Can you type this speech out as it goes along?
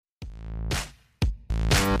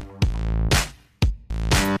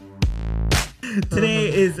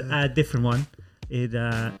Today is a different one. There's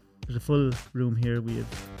a full room here. We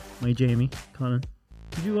have my Jamie, Colin.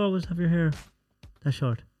 Did you always have your hair that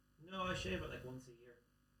short? No, I shave it like once a year.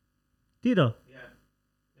 Did you though? Yeah.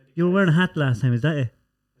 You were wearing a hat last time, is that it? It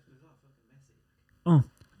was all fucking messy. Oh,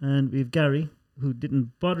 and we have Gary, who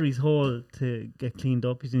didn't bother his hole to get cleaned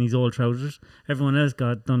up. He's in his old trousers. Everyone else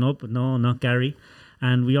got done up, but no, not Gary.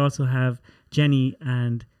 And we also have Jenny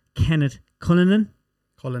and Kenneth Cullinan.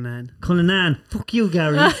 Cullinan. Fuck you,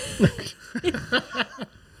 Gary.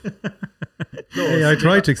 Hey, I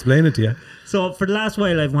tried to explain it to you. So for the last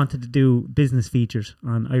while, I've wanted to do business features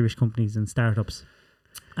on Irish companies and startups.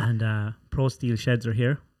 And ProSteel Sheds are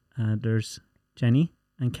here. There's Jenny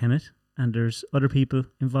and Kenneth. And there's other people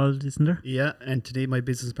involved, isn't there? Yeah, and today my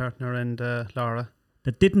business partner and Laura.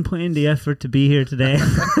 That didn't put in the effort to be here today.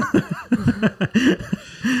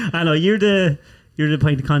 I know, you're the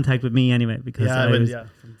point of contact with me anyway. Because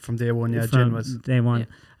from day one, Jen was. Day one.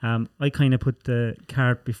 Yeah. I kind of put the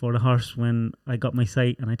cart before the horse when I got my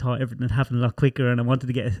site, and I thought everything had happened a lot quicker, and I wanted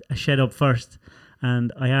to get a shed up first.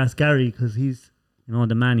 And I asked Gary, because he's,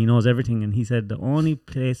 the man, he knows everything, and he said the only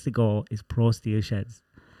place to go is ProSteel Sheds.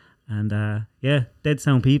 And dead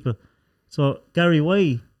sound people. So Gary,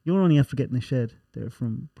 why you're only after getting a shed there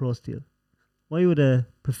from ProSteel? Why would a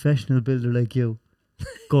professional builder like you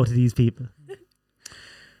go to these people?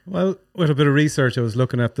 Well, with a bit of research, I was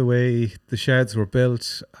looking at the way the sheds were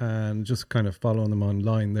built and just kind of following them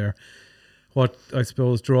online there. What I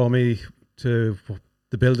suppose drew me to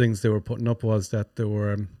the buildings they were putting up was that there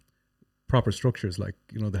were proper structures, like,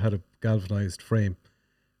 they had a galvanized frame,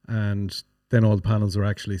 and then all the panels were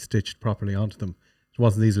actually stitched properly onto them. It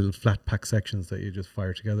wasn't these little flat pack sections that you just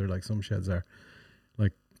fire together like some sheds are.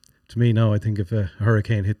 Like, to me now, I think if a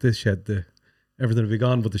hurricane hit this shed, everything would be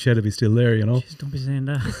gone, but the shed would be still there, Just don't be saying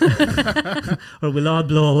that. Or we'll all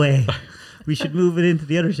blow away. We should move it into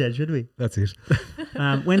the other shed, should we? That's it.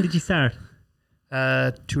 When did you start?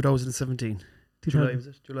 2017. July, was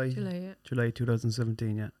it? July, yeah. July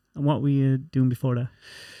 2017, yeah. And what were you doing before that?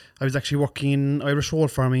 I was actually working in Irish wool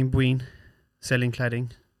farming in Buin, selling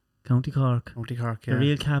cladding. County Cork. Yeah. The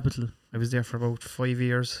real capital. I was there for about 5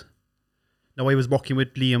 years. Now, I was working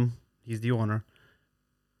with Liam. He's the owner.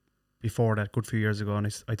 Before that, good few years ago, and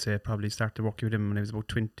I'd say I probably started working with him when I was about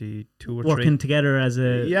 22 or 3. Working together as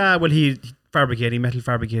a... Yeah, well, he fabricating, metal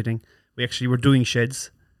fabricating. We actually were doing sheds.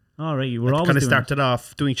 All right, you were always kind of doing started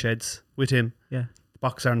off doing sheds with him. Yeah.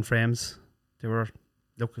 Box iron frames. They were...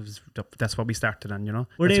 Look, that's what we started on, Were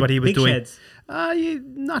that's they what he was big doing. Sheds?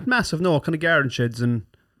 Not massive, no. Kind of garden sheds and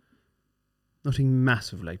nothing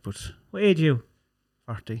massive, like, but... What age are you?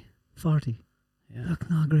 40. 40. Yeah. Look,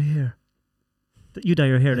 no grey hair. You dye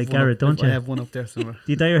your hair like Garrett, don't you? I have one up there somewhere.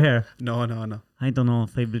 Do you dye your hair? No. I don't know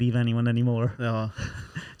if I believe anyone anymore. No.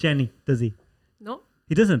 Jenny, does he? No.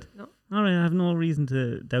 He doesn't? No. All right, I have no reason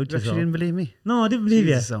to doubt You actually didn't believe me? No, I didn't believe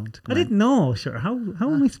you. I didn't know, sure. How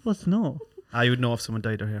am I supposed to know? You would know if someone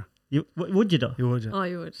dyed their hair. Would you though? You would, yeah. Oh,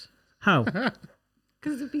 you would. How?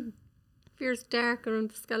 Because it'd be fierce dark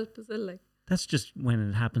around the scalp as well, like. That's just when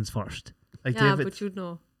it happens first. Like yeah, David. but you'd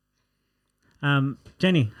know.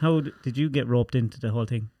 Jenny, how did you get roped into the whole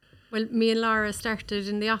thing? Well, me and Laura started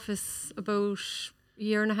in the office about a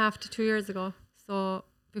year and a half to 2 years ago. So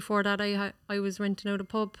before that, I was renting out a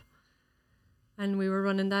pub, and we were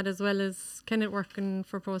running that as well as Kenneth working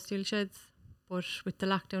for ProSteel Sheds. But with the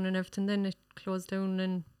lockdown and everything, then it closed down.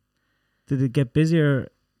 And did it get busier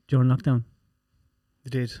during lockdown?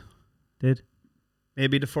 It did. Did?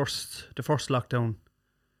 Maybe the first lockdown,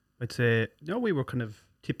 I'd say, we were kind of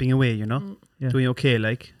tipping away, doing okay,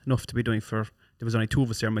 like, enough to be doing for... There was only 2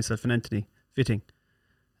 of us there, myself and Anthony, fitting.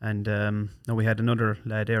 And now we had another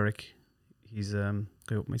lad, Eric. He's guy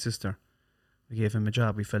with my sister. We gave him a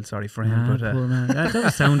job. We felt sorry for him. But poor man. That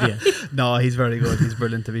doesn't sound you. No, he's very good. He's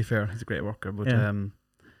brilliant, to be fair. He's a great worker. But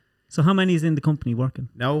so how many is in the company working?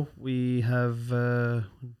 Now we have 1,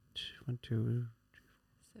 2,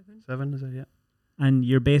 7, is that, yeah. And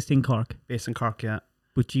you're based in Cork? Based in Cork, yeah.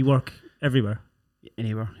 But you work everywhere?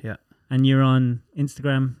 Anywhere, yeah. And you're on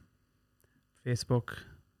Instagram? Facebook,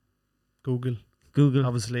 Google,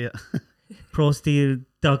 obviously, yeah.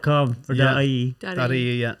 ProSteel.com or yeah. .ie.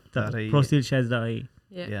 .ie, yeah. ProSteelSheds.ie.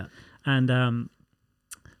 Yeah. And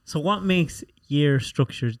so what makes your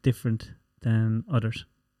structures different than others?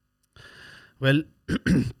 Well,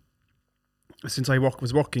 since I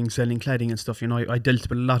was working selling cladding and stuff, I dealt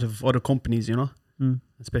with a lot of other companies,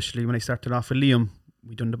 especially when I started off with Liam.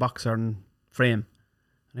 We done the box iron frame.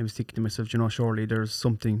 And I was thinking to myself, surely there's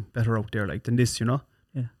something better out there than this,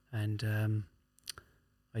 Yeah. And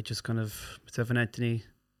I just kind of, myself and Anthony,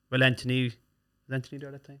 was Anthony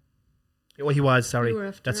there that time? Oh, he was, sorry. You were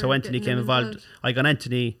after That's how Anthony getting came him involved. I got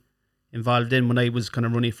Anthony involved in when I was kind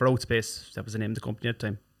of running for Outspace. That was the name of the company at the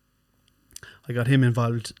time. I got him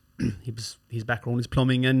involved. His background is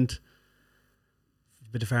plumbing and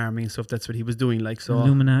a bit of farming and stuff. That's what he was doing. Like, so,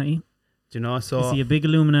 Illuminati. do you know? Is So he a big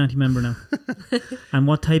Illuminati member now? And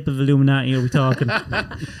what type of Illuminati are we talking?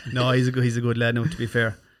 no, he's a good lad now, to be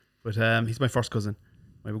fair. But he's my first cousin.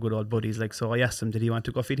 We were good old buddies. Like, so I asked him, did he want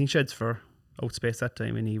to go fitting sheds for Outspace that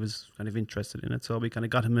time? And he was kind of interested in it. So we kind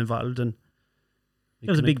of got him involved, and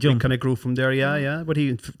That was a big jump. Kind of grew from there. Yeah. But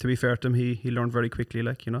to be fair to him, he learned very quickly.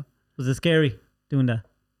 Like, you know. Was it scary doing that?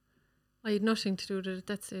 I had nothing to do with it at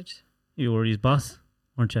that stage. You were his boss,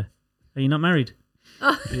 weren't you? Are you not married?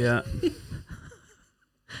 Yeah.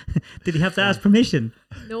 Did he have to ask permission?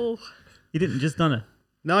 No. You didn't, just done it.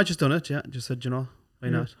 No, I just done it. Yeah, just said, you know, why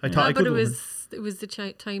Yeah. not? I Yeah. thought I But could. it was the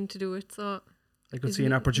time to do it. So I could Is see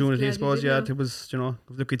an he- opportunity, I he's glad suppose. he Yeah, did it was, you know,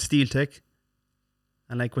 look at Steel Tech,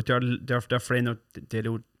 and like with their friend, now, they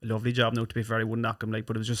do a lovely job. Now, to be fair, I wouldn't knock them, like,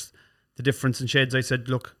 but it was just the difference in sheds. I said,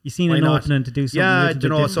 look, You seen Why an not? opening to do something a yeah, little you bit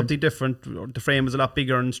know, different. something different. The frame was a lot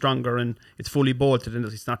bigger and stronger, and it's fully bolted, and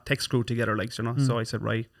it's not tech screwed together, like, you know. Mm. So I said,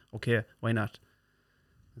 right, okay, why not?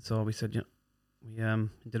 And so we said, yeah, we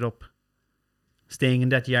ended up staying in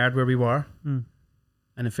that yard where we were. Mm.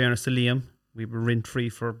 And in fairness to Liam, we were rent free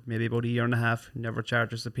for maybe about a year and a half. Never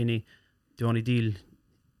charged us a penny. The only deal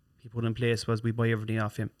he put in place was we buy everything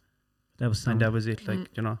off him, That was and sound. that was it.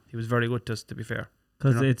 Like, you know, he was very good to us, to be fair.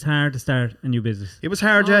 Because you know. it's hard to start a new business. It was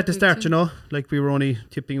hard, Oh, yeah, to big start. time. You know, like we were only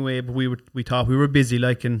tipping away, but we thought we were busy.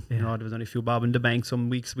 Like, and Yeah. you know, there was only a few bob in the bank. Some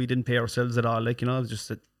weeks we didn't pay ourselves at all. Like, you know, it was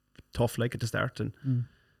just tough, like, at the start, and Mm.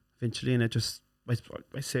 eventually, and it just,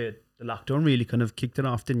 I say the lockdown really kind of kicked it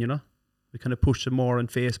off. Then, you know, we kind of pushed it more on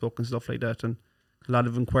Facebook and stuff like that, and a lot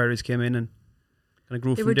of inquiries came in, and kind of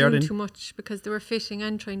grew they from were there. doing Then too much because they were fitting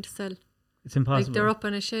and trying to sell. It's impossible. Like they're up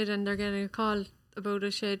on a shed and they're getting a call about a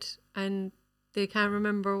shed and they can't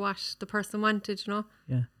remember what the person wanted, you know.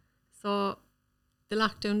 Yeah. So the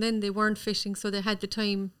lockdown then they weren't fishing, so they had the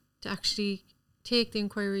time to actually take the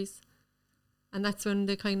inquiries, and that's when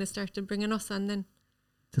they kind of started bringing us on then.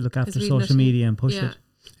 To look after 'Cause we'd social nothing- media and push yeah. it.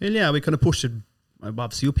 And yeah, we kind of pushed it.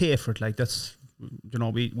 Obviously, you pay for it. Like, that's, you know,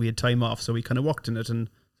 we had time off, so we kind of worked in it, and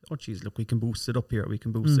oh geez, look, we can boost it up here, we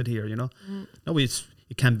can boost Mm. it here, you know. Mm. No, it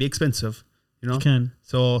can be expensive, you know. You can.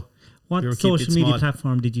 So What we were keeping it social media small.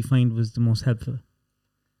 platform did you find was the most helpful?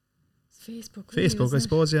 It's Facebook. Really, Facebook, I wasn't it?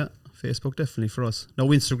 suppose, yeah, Facebook definitely for us. Now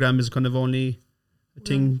Instagram is kind of only a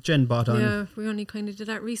thing Jen bought on Yeah, we only kind of did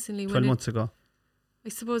that recently. 12 When months ago. I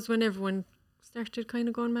suppose when everyone started kind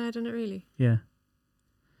of going mad on it, really. Yeah.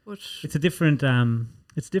 But It's a different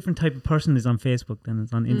type of person is on Facebook than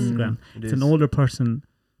is on Mm. Instagram. It It's is. an older person,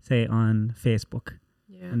 say, on Facebook.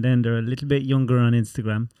 yeah, And then they're a little bit younger on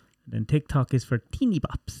Instagram. And then TikTok is for teeny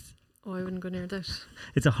bops. oh, I wouldn't go near that.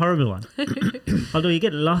 It's a horrible one. Although you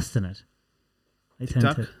get lost in it. I tend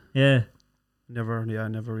TikTok? to. Yeah. Never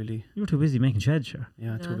really. You were too busy making sheds, sure.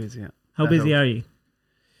 Yeah, too Yeah. busy, yeah. How That busy helped. are you?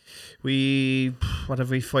 What have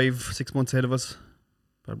we, 5-6 months ahead of us?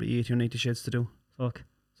 Probably 80 or 90 sheds to do. Fuck.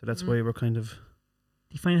 So that's Mm. why we're kind of...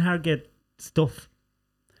 Do you find it hard to get stuff?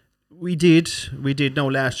 We did. Now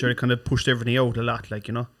last year, I kind of pushed everything out a lot, like,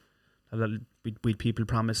 you know. We'd people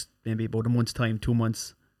promised maybe about a month's time, 2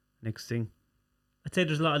 months. Next thing, I'd say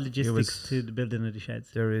there's a lot of logistics was- to the building of the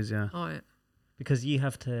sheds. there is, yeah. Oh, yeah. Because you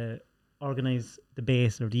have to organise the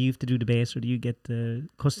base, or do you have to do the base, or do you get the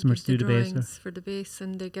customers to Give do the base? Or? drawings for the base,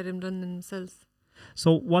 and they get them done themselves.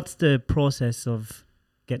 So what's the process of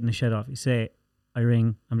getting a shed off? You say, I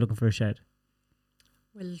ring, I'm looking for a shed.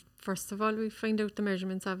 Well, first of all, we find out the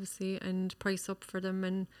measurements, obviously, and price up for them.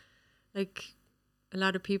 And like a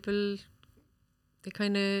lot of people, they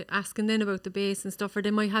kind of asking then about the base and stuff, or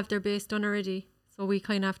they might have their base done already. So we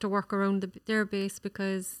kind of have to work around their base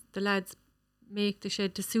because the lads make the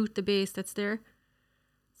shed to suit the base that's there.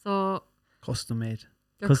 So Custom made.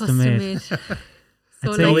 they're Custom custom made. made. I'd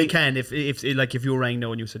So say- No, we like, can. If like if you rang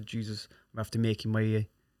now and you said, Jesus, I'm after making my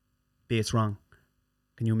base wrong.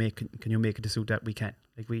 Can you make it to suit that? We can.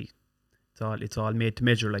 Like it's all made to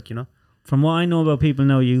measure, like, you know. From what I know about people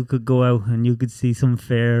now, you could go out and you could see some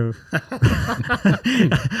fair.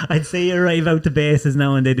 I'd say you arrive out the bases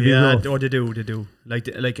now and they'd be Yeah, rough. or they do. Like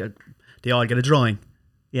they all get a drawing.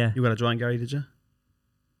 Yeah. You got a drawing, Gary? Did you?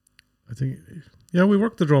 I think, yeah, we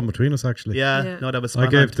worked the drum between us actually. Yeah. Yeah. No, that was. I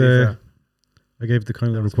spot gave on, to be the fair. I gave the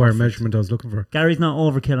kind That of was required perfect. measurement I was looking for. Gary's not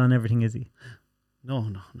overkill on everything, is he? No.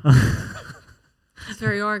 it's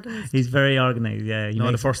very organised. He's very organised. Yeah. He No,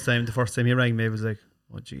 the makes- first time he rang me, I was like,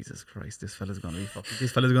 oh Jesus Christ, this fella's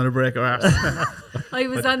gonna break our arse. I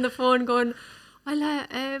was on the phone going,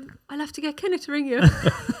 I'll have to get Kenneth to ring you.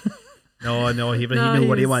 No, he No, knew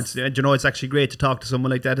what he was- wants. And you know, it's actually great to talk to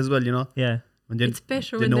someone like that as well, you know. Yeah. When It's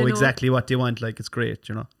better they when know they know. exactly what they want. Like, it's great,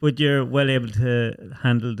 you know. But you're well able to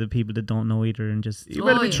handle the people that don't know either and just Oh,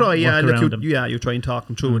 Well, we yeah. try, yeah. Work Look, around them. you try and talk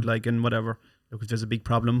them through it, like, and whatever. Look, if there's a big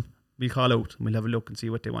problem, we'll call out and we'll have a look and see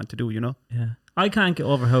what they want to do, you know. yeah. I can't get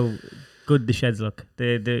over how good the sheds look.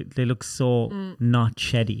 They look so not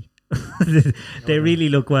sheddy. they really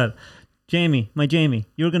look well. Jamie,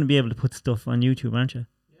 you're going to be able to put stuff on YouTube, aren't you?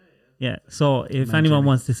 Yeah. So if Man, anyone Jamie.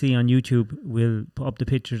 wants to see on YouTube, we'll put up the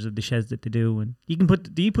pictures of the sheds that they do, and you can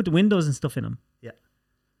put. Do you put the windows and stuff in them? Yeah.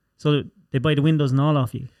 So they buy the windows and all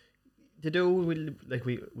off you. They do,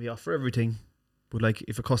 we offer everything. But, like,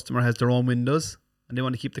 if a customer has their own windows and they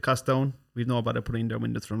want to keep the cost down, we've no about putting their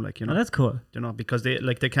windows from, like, you know. Oh, that's cool. You know, because they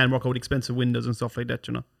can work out expensive windows and stuff like that,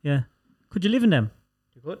 you know. Yeah. Could you live in them?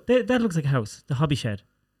 You could. That looks like a house. The hobby shed.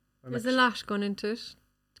 There's a lot going into it.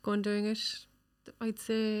 Going doing it. I'd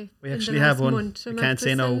say We in actually the have last one. month, We I'm can't after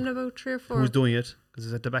say no selling about 3 or 4. Who's doing it? Because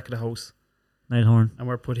it's at the back of the house. Nighthorn. And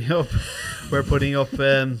we're putting up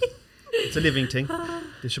it's a living thing.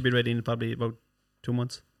 They should be ready in probably about 2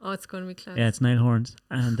 months. Oh, it's going to be class. Yeah, it's Nighthorns.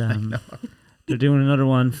 And they're doing another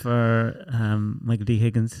one for Michael D.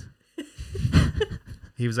 Higgins.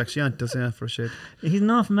 He was actually on us, yeah, for a shed. He's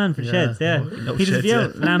an awful man for sheds, yeah. No He just sheds, be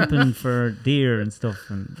out lamping for deer and stuff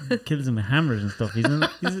and kills them with hammers and stuff. He's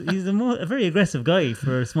a very aggressive guy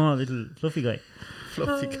for a small little fluffy guy.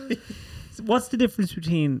 Fluffy guy. So what's the difference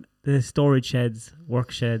between the storage sheds,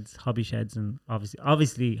 work sheds, hobby sheds, and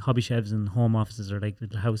obviously hobby sheds and home offices are like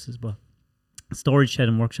little houses, but storage shed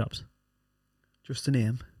and workshops? Just the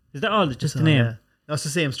name. Is that all? Just That's the all, name? yeah. No, it's the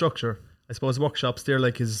same structure. I suppose workshops there,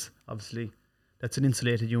 like, is obviously that's an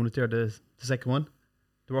insulated unit there. The second one,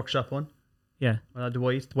 the workshop one. Yeah. The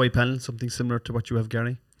white panel, something similar to what you have,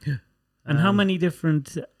 Gary. Yeah. And how many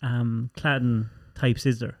different cladding types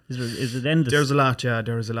is there? Is it endless? There's a lot, yeah.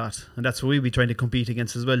 There is a lot, and that's what we'll be trying to compete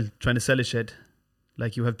against as well. Trying to sell a shed,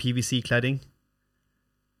 like you have PVC cladding,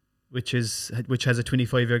 which has a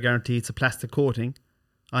 25-year guarantee. It's a plastic coating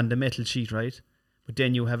on the metal sheet, right? But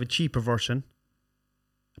then you have a cheaper version,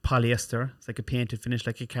 a polyester. It's like a painted finish,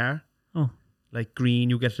 like a car. Oh. Like green,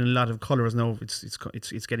 you get it in a lot of colours now.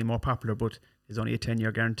 It's getting more popular, but it's only a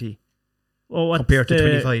 10-year guarantee Well, compared to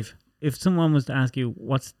 25. If someone was to ask you,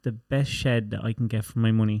 what's the best shed that I can get for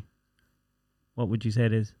my money? What would you say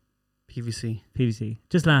it is? PVC. PVC.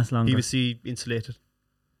 Just lasts longer. PVC insulated.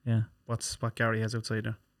 Yeah. What Gary has outside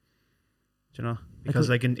there. Do you know? Because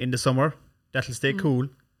like in the summer, that'll stay cool.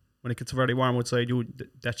 When it gets very warm outside,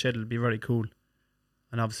 that shed will be very cool.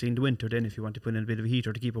 And obviously in the winter, then if you want to put in a bit of a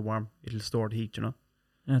heater to keep it warm, it'll store the heat, you know.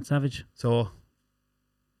 Yeah, it's savage. So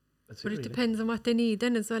that's But it really. depends on what they need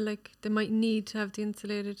then as well. Like, they might need to have the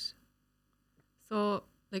insulated. So,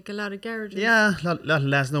 like, a lot of garages. Yeah, a lot of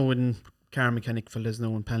lads know in car mechanic fellas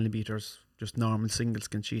know in panel beaters, just normal single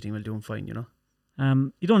skin sheeting will do them fine, you know.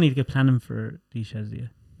 You don't need to get planning for these sheds, do you?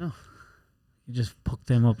 No. You just puck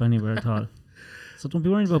them up anywhere at all. So don't be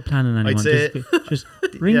worried about planning anyone. I'd say Just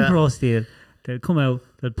ring yeah. ProSteel. They'll come out.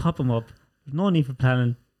 They'll pop them up. There's no need for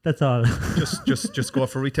planning. That's all. just go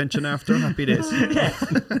for retention after. Happy days.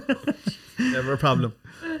 Never a problem.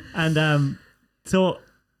 And so,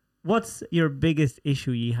 what's your biggest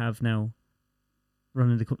issue you have now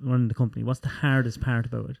running the company? What's the hardest part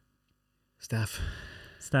about it? Staff.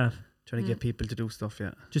 Mm. Trying to get people to do stuff,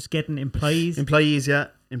 yeah. Just getting employees. Employees,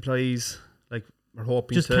 like, we're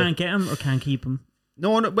hoping Just to... can't get them or can't keep them.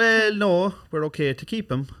 No, we're okay to keep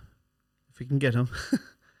them if we can get them.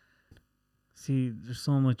 See, there's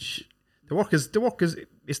so much. The work is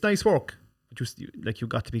it's nice work, but you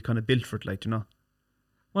got to be kind of built for it, like, you know.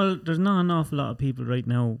 Well, there's not an awful lot of people right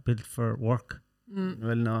now built for work.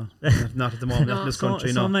 Well, no, not at the moment, not in this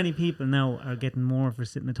country, so no. many people now are getting more for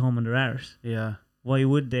sitting at home on their arse. Yeah, Why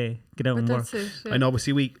would they get out But and work? that's it. Yeah. I know, but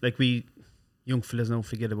see, we young fellas now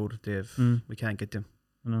forget about it, Dave. We can't get them.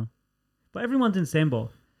 I know. But everyone's in the same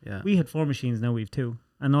boat. Yeah, We had 4 machines, now we have 2.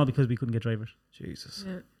 And all because we couldn't get drivers. Jesus.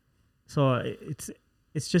 Yeah. So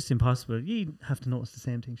it's just impossible. You have to notice the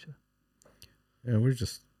same thing, sure. Yeah, we're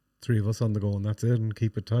just 3 of us on the go, and that's it, and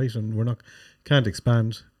keep it tight. And can't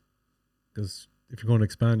expand, because if you're going to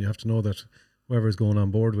expand, you have to know that whoever's going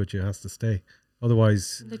on board with you has to stay.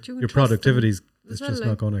 Otherwise, That you can your trust them productivity is as just well,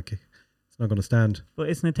 not going to stand. But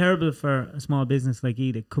isn't it terrible for a small business like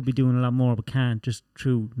you that could be doing a lot more but can't just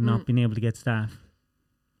through not being able to get staff?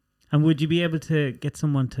 And would you be able to get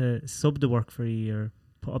someone to sub the work for you or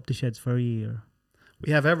put up the sheds for you? Or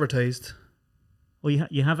We have advertised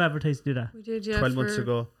you have advertised to do that? We did, yeah. 12 months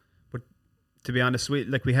ago, but to be honest,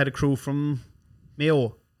 we had a crew from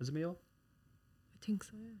Mayo. Was it Mayo? think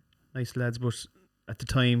so. Yeah. Nice lads, but at the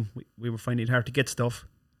time we were finding it hard to get stuff,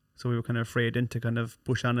 so we were kind of afraid then to kind of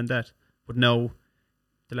push on in that. But now,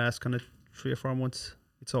 the last kind of 3 or 4 months,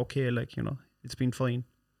 it's okay. Like, you know, it's been fine.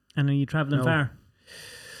 And are you travelling No. far?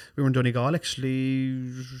 We were in Donegal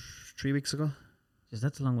actually 3 weeks ago. Just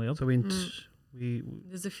that's a long way up. So we went, we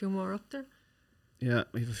There's a few more up there yeah,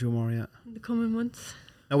 we have a few more. Yeah. in the coming months.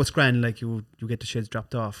 Now it's grand. Like you get the sheds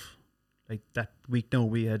dropped off. Like that week now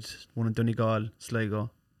we had one in Donegal,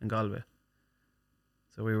 Sligo, and Galway.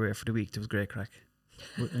 So we were here for the week. It was great crack.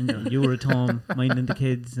 And you were at home minding the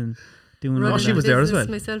kids and doing all Running she that. was there as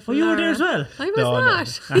business well. Myself Oh, and you were there Laura.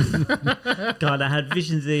 as well? I was not. God, I had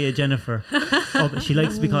visions of Jennifer. Oh, but she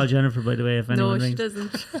likes to be called Jennifer, by the way, if No, anyone she rings.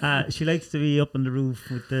 doesn't. She likes to be up on the roof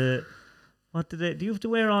with the... do you have to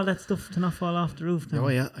wear all that stuff to not fall off the roof now? Oh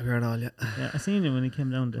yeah, I wear it all. Yeah. Yeah, I seen him when he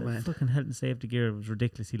came down. The Man. fucking health and safety gear was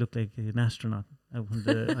ridiculous. He looked like an astronaut out on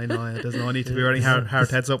the, I know. There's no need to be wearing hard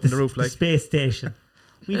hats up on the roof. the Like space station.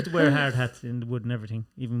 We have to wear hard hats in the wood and everything,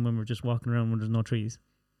 even when we're just walking around when there's no trees.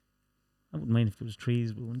 I wouldn't mind if there was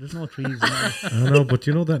trees, but when there's no trees... I know, but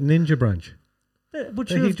you know that ninja branch? But Yeah,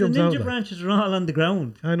 sure, he if the jumps out ninja like- branches are all on the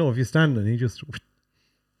ground. I know, if you stand and he just...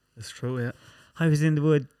 it's true. Yeah. I was in the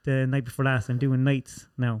wood the night before last. I'm doing nights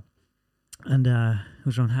now. And it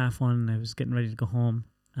was around 1:30. I was getting ready to go home.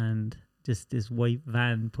 And just this white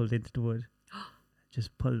van pulled into the wood.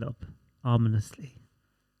 Just pulled up ominously.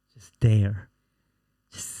 Just there.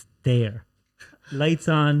 Just there. Lights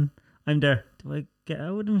on. I'm there. Do I get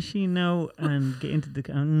out of the machine now and get into the...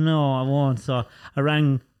 No, I won't. So I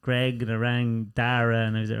rang Greg and I rang Dara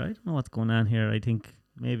and I was there. I don't know what's going on here. I think...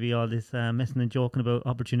 maybe all this messing and joking about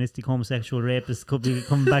opportunistic homosexual rapists could be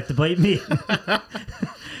coming back to bite me.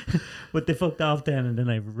 But they fucked off then, and then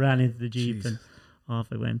I ran into the Jeep Jeez. and off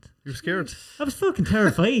I went. You're scared. I was fucking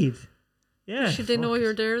terrified. Yeah. Should they know fuck.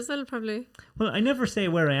 you're there as well, probably? Well, I never say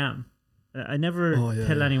where I am. I never Oh, yeah,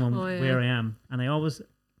 tell yeah. anyone Oh, yeah. where I am. And I always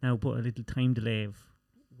now put a little time delay of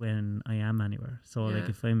when I am anywhere. So, like, Yeah.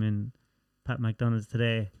 if I'm in Pat McDonald's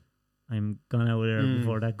today, I'm gone out of there Mm.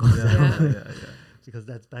 before that goes Yeah, out. yeah. Because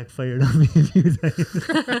that's backfired on me a few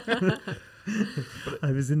times.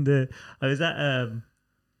 I was at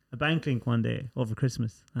a bank link one day over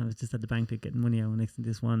Christmas. I was just at the bank link getting money out. And next thing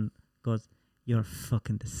this one goes, "You're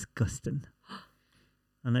fucking disgusting."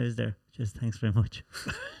 And I was there. Just thanks very much.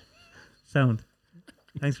 Sound.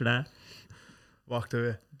 Thanks for that. Walked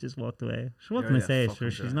away. Just walked away. Sure, what Yeah, can I yeah, say? fucking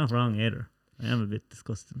Sure, she's sure. not wrong either. I am a bit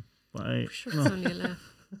disgusting. But I Sure, no. it's only a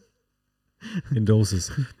laugh. in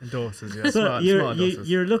doses. In doses. Yeah. So small you're doses.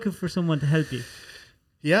 you're looking for someone to help you.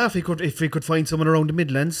 Yeah, if we could find someone around the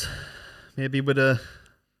Midlands, maybe with a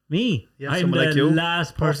Me? Yeah, I'm someone the like you.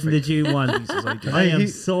 last person Perfect. that you want. Jesus, I do. I am He-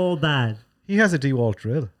 so bad. He has a DeWalt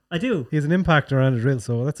drill. I do. He has an impactor and a drill,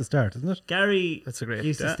 so that's a start, isn't it? Gary That's a great.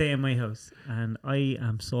 used to yeah. stay in my house, and I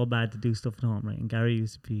am so bad to do stuff at home, right? And Gary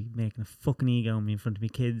used to be making a fucking ego on me in front of my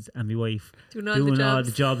kids and my wife, Doing all doing the all jobs.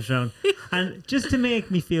 the jobs around. And just to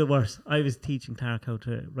make me feel worse, I was teaching Clark how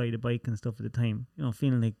to ride a bike and stuff at the time. You know,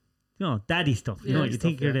 feeling like, you know, daddy stuff. You Yeah. know, you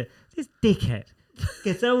think Stuff, you're this dickhead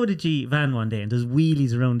gets out of the G van one day and does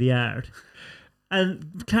wheelies around the yard.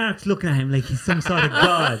 And Clark's looking at him like he's some sort of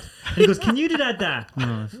god. And he goes, "Can you do that, Dad?"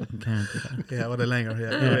 No, I fucking can't do that. Yeah, what a langer.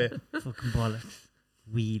 Yeah. Yeah. No way. Fucking bollocks.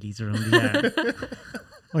 Wheelies around the yard.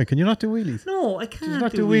 Why, can you not do wheelies? No, I Did can't you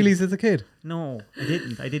not do wheelies as a kid? No, I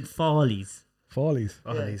didn't. I did follies. Follies.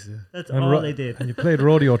 Oh, Yeah. he's, That's And all ro- I did. And you played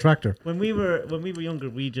rodeo tractor. When we were younger,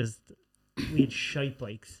 we had shite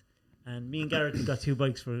bikes, and me and Garrett got 2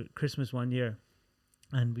 bikes for Christmas one year,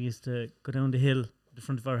 and we used to go down the hill. The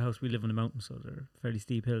front of our house, we live on a mountain, so they're fairly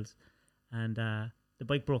steep hills, and the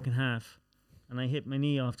bike broke in half, and I hit my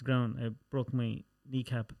knee off the ground. I broke my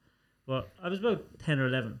kneecap, but I was about 10 or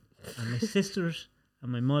 11, and my sisters and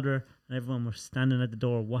my mother and everyone were standing at the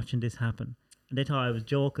door watching this happen, and they thought I was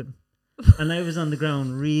joking. And I was on the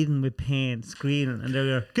ground reading with pain, screaming, and they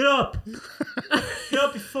were, "Get up! Get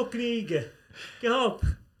up, you fucking idiot! Get up!"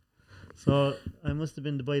 So I must have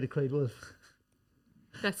been the boy that cried wolf.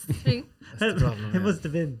 That's the thing. That's the problem. It Yeah. must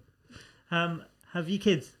have been. Have you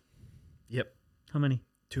kids? Yep. How many?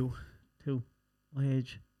 2, 2. What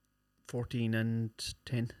age? 14 and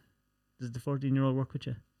 10. Does the 14-year-old work with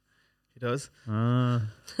you? He does. Ah,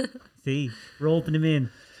 see, roping him in.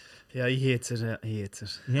 Yeah, he hates it. He hates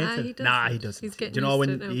it. He hates He it. doesn't. Nah, he doesn't. He's getting Do you know used to when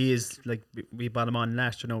it now. he is like we brought him on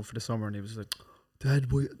last year now for the summer, and he was like, "Dad,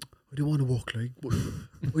 boy, I don't want to walk like.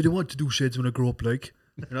 I don't want to do sheds when I grow up like."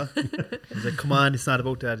 You know, he's like, "Come on, it's not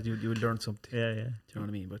about that. You will learn something." Yeah, yeah. Do you know what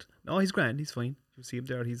I mean? But no, he's grand. He's fine. You see him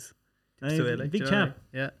there. He's Nice. the way, like, Big do you know what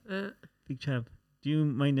I chap. mean? Yeah. Big chap. Do you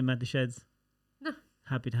mind him at the sheds? No.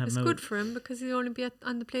 happy to have It's him good out. for him because he'd only be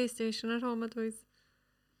on the PlayStation at home otherwise.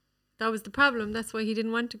 That was the problem. That's why he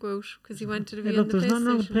didn't want to go out because he wanted to be Hey, on look, the there's nothing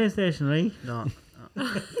wrong with PlayStation. PlayStation, right? No.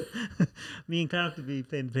 Me and Clark will be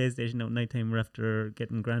playing PlayStation out night time after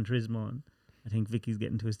getting Gran Turismo, and I think Vicky's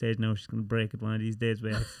getting to a stage now she's going to break it one of these days by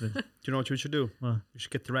accident. Do you know what you should do? What? You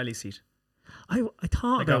should get the rally seat. I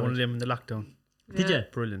thought I got about one of it. them in the lockdown. Did you?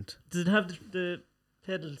 Brilliant. Does it have the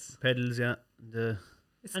pedals? Pedals, yeah.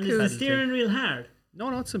 It's And cool. is the Pedal steering wheel hard?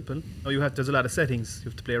 No, it's simple. No, there's a lot of settings. You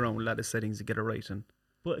have to play around with a lot of settings to get it right. And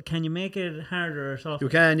But can you make it harder or softer? you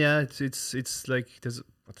can, yeah. It's like there's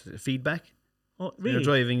feedback. Oh, When you're really?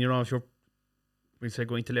 driving, if you're we say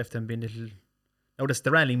going to left and being a little. Now that's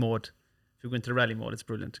the rally mode. If you go into the rally mode, it's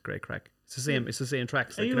brilliant, great crack. It's the same. It's the same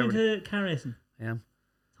tracks. Are Like you and everything. into car racing? Yeah,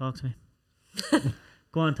 Talk to me.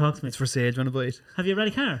 Go on, talk to me. it's for sale. Do you want to buy it? Have you a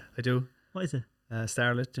rally car? I do. What is it?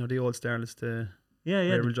 Starlet, the old Starlets. The Yeah, the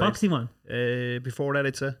rear-wheel drive. boxy one. before that,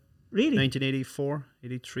 it's a Really? 1984,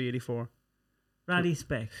 83, 84 Rally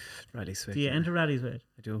spec. rally spec. Do you yeah. enter rallies with it?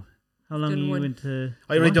 I do. How long are Done you one. into?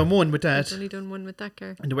 I only What? done one with I've that. only done one with that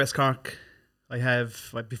car. In the West Cork,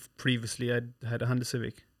 previously I had a Honda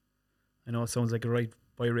Civic. I know it sounds like a right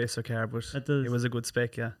boy racer car, but That does. it was a good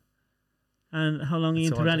spec, yeah. And how long are you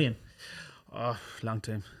That's into all I rallying? Oh, long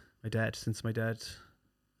time.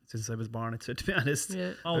 Since I was born, to be honest.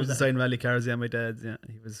 Yeah. I Oh, was that- designing rally cars, yeah, my dad, yeah.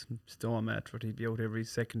 He was stone mad for it. He'd be out every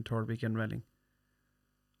second, third weekend rallying.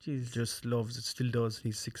 Jesus. Just loves it, still does.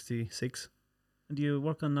 He's 66. And do you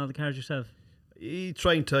work on all the cars yourself? He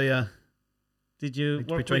trying to, yeah. Did you We'd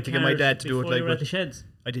be work trying with to get my cars dad to do it, before you like, were at but- the sheds?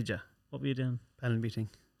 I did, yeah. What were you doing? Panel beating.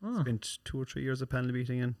 Oh, Spent 2 or 3 years of panel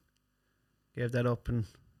beating and gave that up and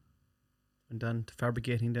went on to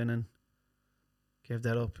fabricating then and gave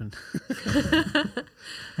that up and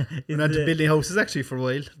Is went on to the- building houses actually for a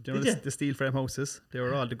while. Do you know Did the steel frame houses? They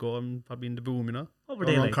were all to go and probably in the boom, you know. What were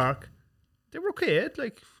they Around like? Cork. They were okay.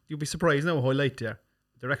 Like you'd be surprised now how light they are.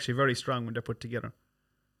 They're actually very strong when they're put together.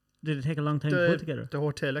 Did it take a long time to The- put together? The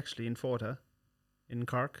hotel actually in Fota, in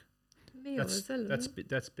Cork. Mayo That's as well. that's isn't it?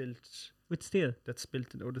 that's built. With steel? That's built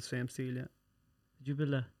out of the same steel. Yeah, Did you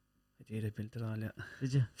build that? I did. I built it all. Yeah,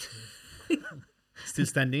 Did you? still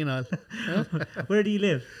standing and all Where do you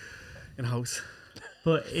live? in a house.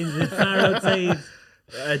 But is it far outside?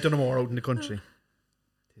 I don't know more out in the country.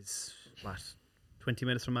 It's what 20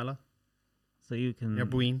 minutes from Mala. So you can. Near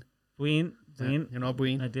Buin. Buin. Yeah, Buin. you know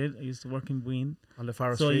Buin I did. I used to work in Buin. on the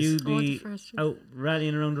forest So trees. you'd Oh, the be first out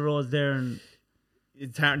rallying around the roads there, and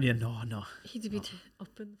It's hard. Yeah, no, He'd be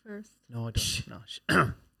up in the first. no, I don't.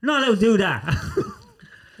 No, not allowed to do that.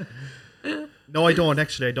 no, I don't.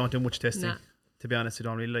 Actually, I don't do much testing. Nah. To be honest, I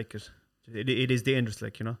don't really like it. It is dangerous,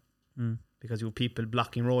 like, you know, Mm. because you have people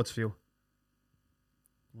blocking roads for you.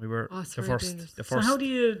 We were Oh, it's the very first, dangerous. the So first, how do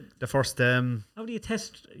you how do you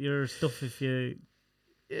test your stuff if you?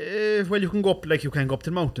 well, you can go up to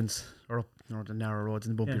the mountains or up, the narrow roads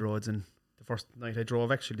and the bumpy Yeah. roads. And the first night I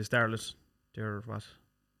drove, actually, the Starlet, there,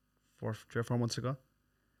 3 or 4 months ago,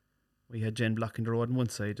 we had Jen blocking the road on one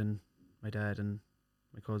side and my dad and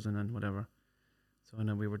my cousin and whatever. So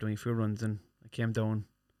then we were doing a few runs and I came down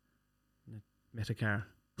and I met a car.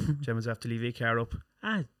 Jen was after leaving a car up.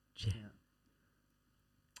 Ah,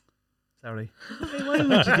 Sorry. why would you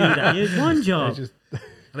do that? You had one job. And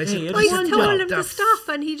I Hey, said, it's I one just job. told him to stop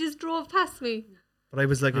and he just drove past me. But I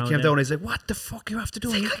was like, I Oh, came no. down and he's like, what the fuck you have to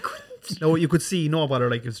do? It's like, I couldn't. No, you could see no bother,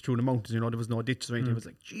 like it was through the mountains, there was no ditches or anything. Mm. It was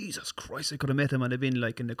like, Jesus Christ, I could have met him and it'd been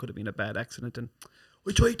like, and it could have been a bad accident. And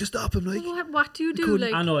I tried to stop him, like, What do you do? couldn't-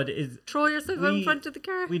 Like, I know it is. throw yourself out in We- front of the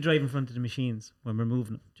car? We drive in front of the machines when we're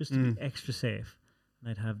moving them, just to Mm. be extra safe. And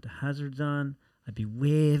I'd have the hazards on. I'd be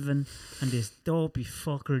waving, and this dopey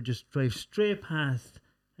fucker just drives straight past.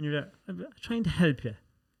 And you're there. I'm trying to help you.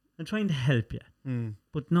 I'm trying to help you,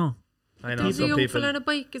 but no. I know There's a some young people. fella on a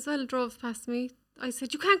bike as well drove past me. I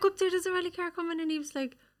said, you can't go up there, there's a rally car coming. And he was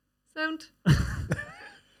like, sound.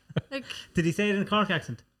 Like, Did he say it in a Cork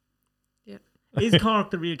accent? Yeah. Is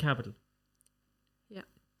Cork the real capital? Yeah.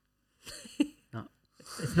 No.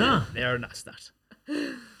 It's not. They're not. It's not.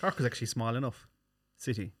 Cork is actually small enough.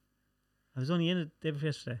 City. I was only in it the day before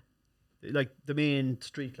yesterday. Like the main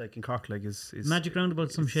street, like in Cork, like is Magic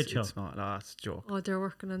Roundabout, some it's- shit show. It's small. No, it's a joke. oh, they're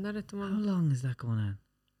working on that at the How moment. long is that going on?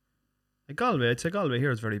 Like Galway, I'd say Galway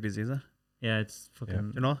here is very busy, is it? Yeah, it's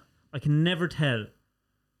fucking. You know? I can never tell.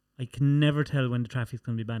 I can never tell when the traffic's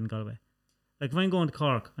going to be bad in Galway. Like if I'm going to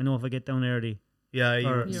Cork, I know if I get down early Yeah,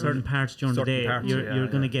 or Yeah. certain parts during the Certain day, parts, you're yeah,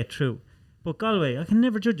 going to yeah. get through. But Galway, I can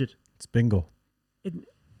never judge it. It's bingo.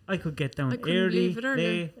 I could get down I couldn't early, believe it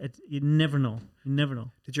earlier. late. You never know. You never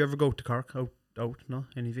know. Did you ever go to Cork? Out, no?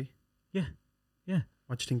 NEV? Yeah. Yeah.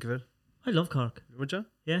 What'd you think of it? I love Cork. Would you?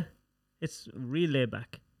 Yeah, it's real laid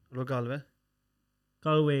back. What about Galway?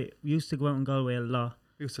 Galway, we used to go out in Galway a lot.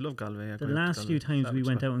 We used to love Galway. Yeah, The going out to last few Galway. times we Savage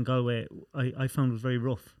went spot. out in Galway, I found was very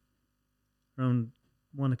rough. Around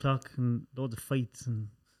 1 o'clock and loads of fights and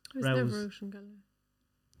I was rows. never out in Galway.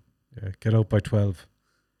 Yeah, get out by 12.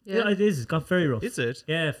 yeah, it is. It's got very rough. Is it?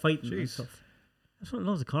 Yeah, fighting and Jeez. stuff. That's what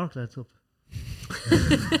loads of Cork lads up.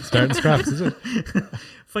 Starting scraps, is it?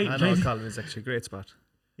 Fighting. I know trying to- Galway is actually a great spot.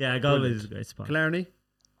 Yeah, Galway Brilliant. is a great spot. Killarney? You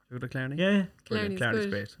go to Killarney? Yeah, Brilliant. Killarney's Killarney's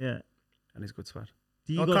good. great. yeah. And it's a good spot.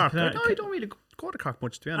 Do you No, go to Cork. Killarney? No, I don't really go to Cork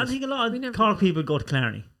much, to be I honest. think a lot We of never Cork go. people go to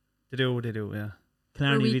Killarney. They do, yeah. A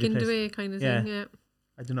Killarney really weekend place. away kind of Yeah. thing, yeah.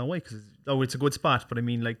 I don't know why, because it's a good spot, but I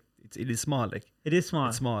mean, like, it is small, like. It is small,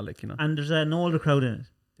 It's small, like, you know. and there's an older crowd in it.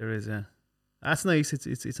 There is, yeah. That's nice.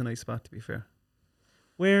 It's a nice spot, to be fair.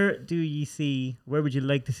 Where would you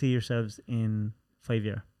like to see yourselves in 5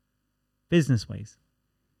 years? Business wise.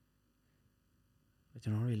 I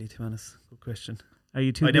don't know, really, to be honest. Good question. Are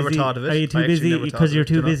you too I busy? never thought of it. Are you too I actually busy never thought because of you're it,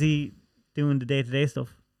 too you know? busy doing the day-to-day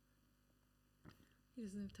stuff? He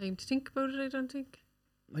doesn't have time to think about it, I don't think.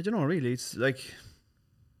 I don't know, really. It's like,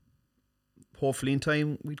 hopefully in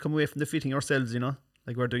time, we'd come away from the fitting ourselves, you know?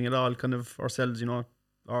 Like, we're doing it all kind of ourselves, you know?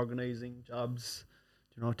 Organising jobs,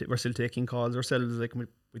 you know? We're still taking calls ourselves, like, and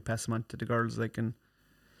we'd pass them on to the girls, like, and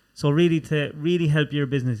So really, to really help your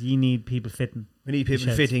business, you need people fitting. we need people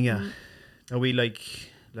Sheds. fitting, yeah. Mm. Now, we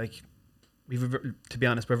to be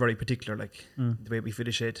honest, we're very particular, like, Mm. the way we fit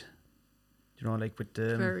a shed. You know, like, with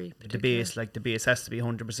the Very the particular. base, like, the base has to be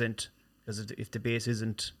 100%, because if the base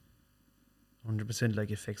isn't 100%,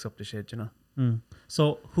 like, it fixes up the shed, you know? Mm.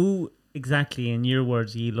 So who exactly, in your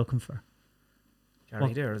words, are you looking for? Gary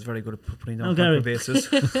Well- there is very good at putting Oh, down Gary. concrete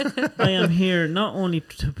bases. I am here not only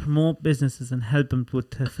to promote businesses and help them,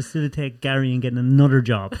 but to facilitate Gary in getting another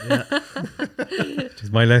job. Yeah.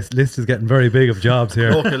 Jeez, my list is getting very big of jobs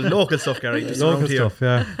here. local stuff, Gary. Just Local around here. stuff,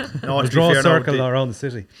 yeah. No, I'll to be draw a fair, no, circle around the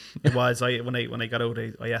city. it was when I got out.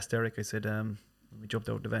 I asked Eric. I said, when we jumped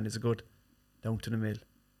out the van, is it good? Down to the mill. It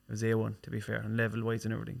was A1, to be fair, and level wise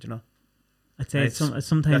and everything. Do you know? I'd say It's-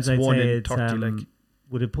 sometimes that's I'd 1 say in it's 30, like.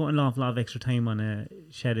 would it put an awful lot of extra time on a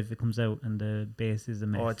shed if it comes out and the base is a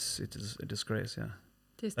mess? Oh, it's a disgrace. Yeah.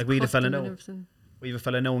 Just Like, the we had a fella custom and now. everything. We have a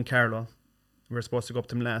fella now in Carlow. We were supposed to go up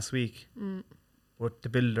to him last week, Mm. but the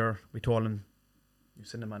builder, we told him, you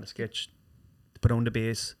send him on a sketch to put on the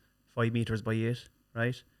base 5 meters by 8,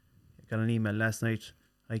 right? Got an email last night.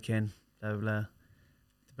 I can blah blah.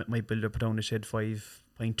 My builder put on the shed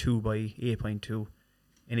 5.2 by 8.2.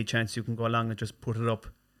 Any chance you can go along and just put it up,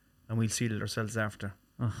 and we'll seal it ourselves after.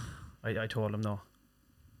 Ugh. I told him no.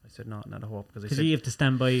 I said no, not a hope, because I Because said, you have to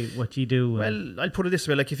stand by what you do. well, I'll put it this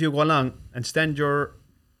way: like, if you go along and stand your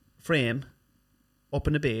frame up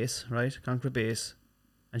in the base, right, concrete base,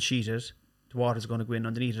 and sheet it, the water's going to go in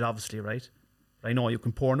underneath it, obviously, right? But I know you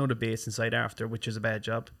can pour another base inside after, which is a bad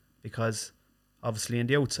job, because obviously on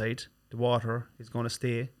the outside, the water is going to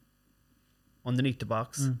stay underneath the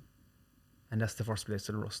box, Mm. and that's the first place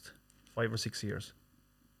it'll rust. 5 or 6 years,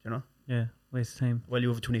 you know? Yeah, waste of time. Well, you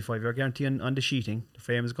have a 25-year guarantee on the sheeting. The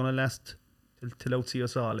frame is going to last till out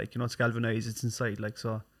CSR, like, you know, it's galvanized, it's inside, like,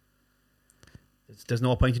 so there's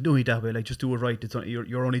no point in doing it that way. Like, just do it right.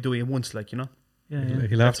 You're only doing it once, like, you know. Yeah, yeah.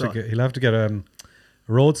 He'll have That's all. to get a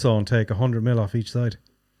road saw and take 100 mil off each side.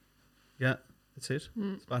 Yeah, that's it.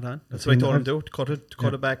 Mm. Spot on. That's That's what I in- told him to do. To cut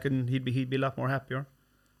Yeah. it back, and he'd be a lot more happier.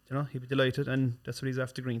 You know, he'd be delighted, and that's what he's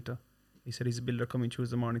after green to. He said he's a builder coming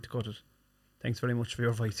Tuesday morning to cut it. Thanks very much for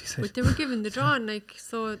your advice, he said. But they were given the drawing, like,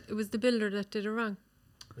 so it was the builder that did it wrong.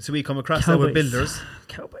 So we come across that with Cowboys. builders.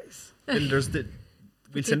 Cowboys. Builders that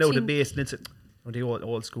we'll They send out a think- base, and it's the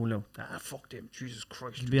old school now. Fuck them, Jesus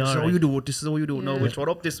Christ. It'll be This is how alright. you do it. This is how you do it. No, Yeah. we'll throw it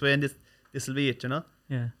up this way, and this will be it, you know.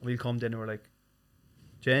 Yeah. We'll come then, and we're like,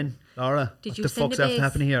 Jen, Laura, Did what you the send fuck's a after base?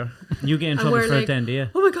 happening here? You get in And trouble we're for like- it then, do you?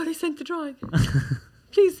 Oh my god, I sent the drawing.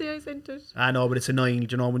 Please say I sent it. I know, but it's annoying,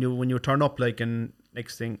 you know, when you turn up, like, and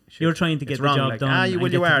next thing, shit, You're trying to get it's the wrong, job like, done you and will,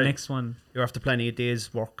 get you to the are. next one. You're after planning a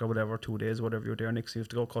day's work or whatever, 2 days, whatever you're there. Next, you have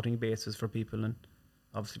to go cutting bases for people, and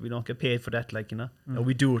obviously we don't get paid for that, like, you know. Mm.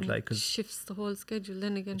 We do it, And like, because shifts the whole schedule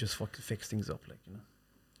then again. just fucking fix things up, like, you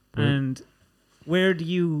know. And where do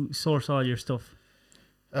you source all your stuff?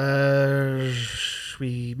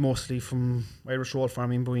 We mostly from Irish Roll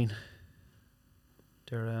Farm in Boyne.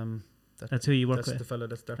 They're That's who you work that's with. the fella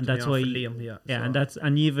that's there. And that's why you- Liam, yeah. Yeah, so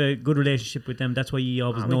and you have a good relationship with them. That's why you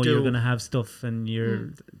always we know you're do. going to have stuff, and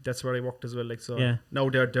you're that's where I worked as well. Like, so Yeah. no,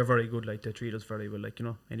 they're very good. Like, they treat us very well. Like, you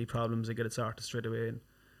know, any problems they get it sorted straight away, and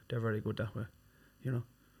they're very good that way. You know.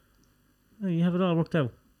 oh, you have it all worked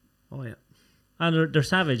out. Oh yeah. And they're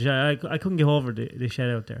savage. I couldn't get over the shed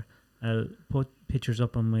out there. I'll put pictures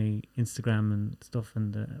up on my Instagram and stuff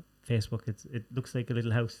and Facebook. It looks like a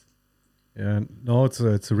little house. Yeah, no, it's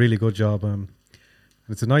a really good job.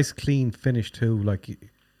 It's a nice clean finish too. Like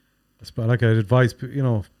I'd advise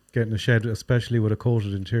getting a shed, especially with a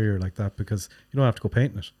coated interior like that, because you don't have to go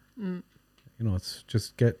painting it. It's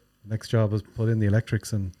just next job is put in the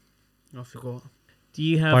electrics and off you go. Do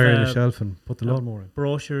you have fire in the shelf and put the lawnmower in?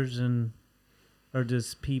 Brochures or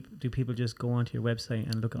do people just go onto your website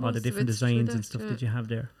and look at all the different designs and stuff that you have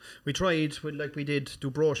there? We tried, we did do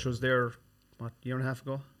brochures there, a year and a half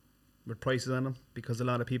ago, with prices on them, because a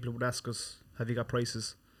lot of people would ask us, have you got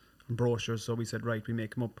prices and brochures? So we said, right, we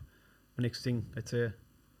make them up. The next thing, I'd say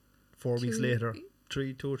 4 weeks later,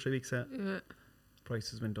 2 or 3 weeks out,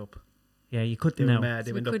 prices went up. Yeah, you couldn't They now. were mad.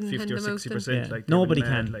 They went up 50 or 60%. Yeah. Like Nobody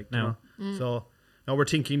mad, can like, now. So now we're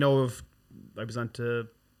thinking now of, I was on to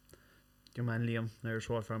your man Liam, an Irish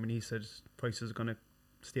Wall Farm, and he said prices are going to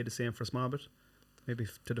stay the same for a small bit, maybe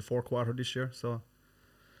to the 4th quarter this year. So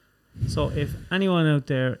if anyone out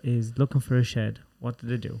there is looking for a shed, what do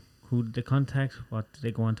they do? Who do they contact? What do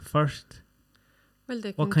they go on to first? Well,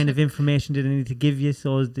 they what can kind of information do they need to give you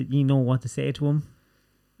so that you know what to say to them?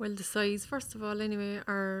 Well, the size, first of all, anyway,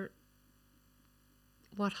 or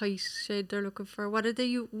what height shed they're looking for. What are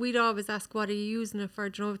they? We'd always ask, what are you using it for?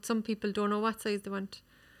 Do you know, some people don't know what size they want.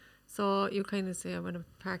 So you kind of say, I want to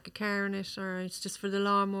park a car in it, or it's just for the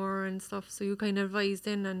lawnmower and stuff. So you kind of advise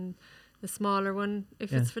then on the smaller one,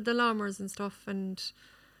 if it's for the lawnmowers and stuff, and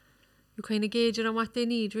you kind of gauge it on what they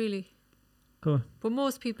need, really. Cool. But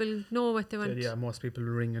most people know what they want. yeah, most people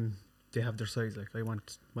ring and they have their size. Like, I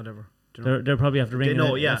want whatever. Do you know? They'll probably have to ring They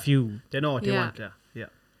know, a few. They know what they Yeah. want. Yeah.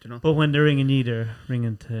 Do you know? But when they're ringing you, they're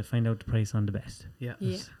ringing to find out the price on the best. Yeah.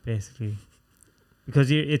 Yeah. Basically.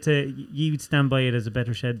 Because you'd stand by it as a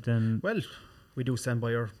better shed than... Well, we do stand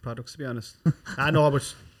by our products, to be honest. I know,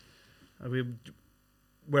 but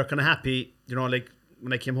we're kind of happy. You know, like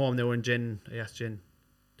when I came home now and I asked Jen,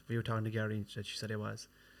 we were talking to Gary, and she said he was.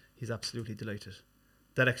 He's absolutely delighted.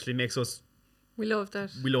 That actually makes us... We love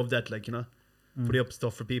that. We love that, like, putting up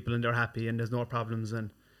stuff for people and they're happy and there's no problems,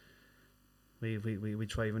 and we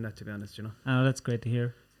thrive on that, to be honest, Oh, that's great to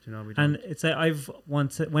hear. We and it's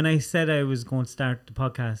when I said I was going to start the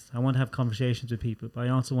podcast, I want to have conversations with people, but I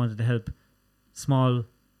also wanted to help small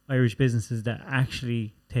Irish businesses that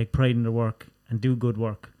actually take pride in their work and do good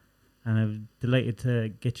work. And I'm delighted to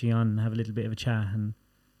get you on and have a little bit of a chat. And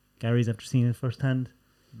Gary's after seeing it firsthand.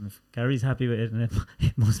 And if Gary's happy with it, and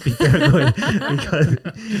it must be very good because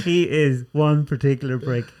he is one particular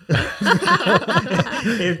prick.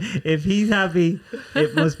 if he's happy,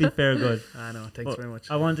 it must be fair good. I know. Thanks very much.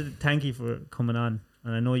 I wanted to thank you for coming on,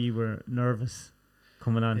 and I know you were nervous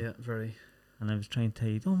coming on. Yeah, very. And I was trying to tell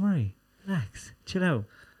you, don't worry, relax, chill out.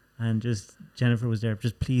 And just Jennifer was there.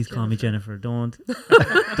 Just please call me Jennifer. Don't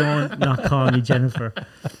not call me Jennifer.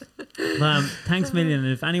 Thanks a million.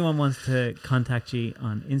 And if anyone wants to contact you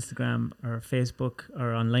on Instagram or Facebook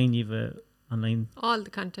or online, you've online. All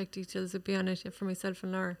the contact details would be on it for myself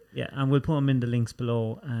and Laura. Yeah, and we'll put them in the links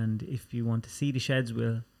below. And if you want to see the sheds,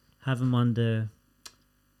 we'll have them on the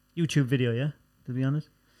YouTube video. Yeah, to be honest.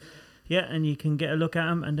 Yeah, and you can get a look at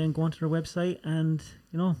them and then go onto their website, and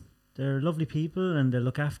they're lovely people and they'll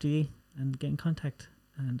look after you, and get in contact.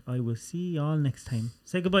 And I will see you all next time.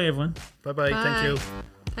 Say goodbye, everyone. Bye-bye. Thank you.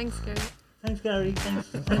 Thanks, Gary. Thanks, Gary.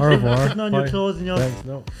 Thanks Au revoir. putting on your clothes and your... Thanks.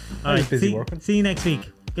 No. All right, busy working. see you next week.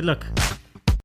 Good luck.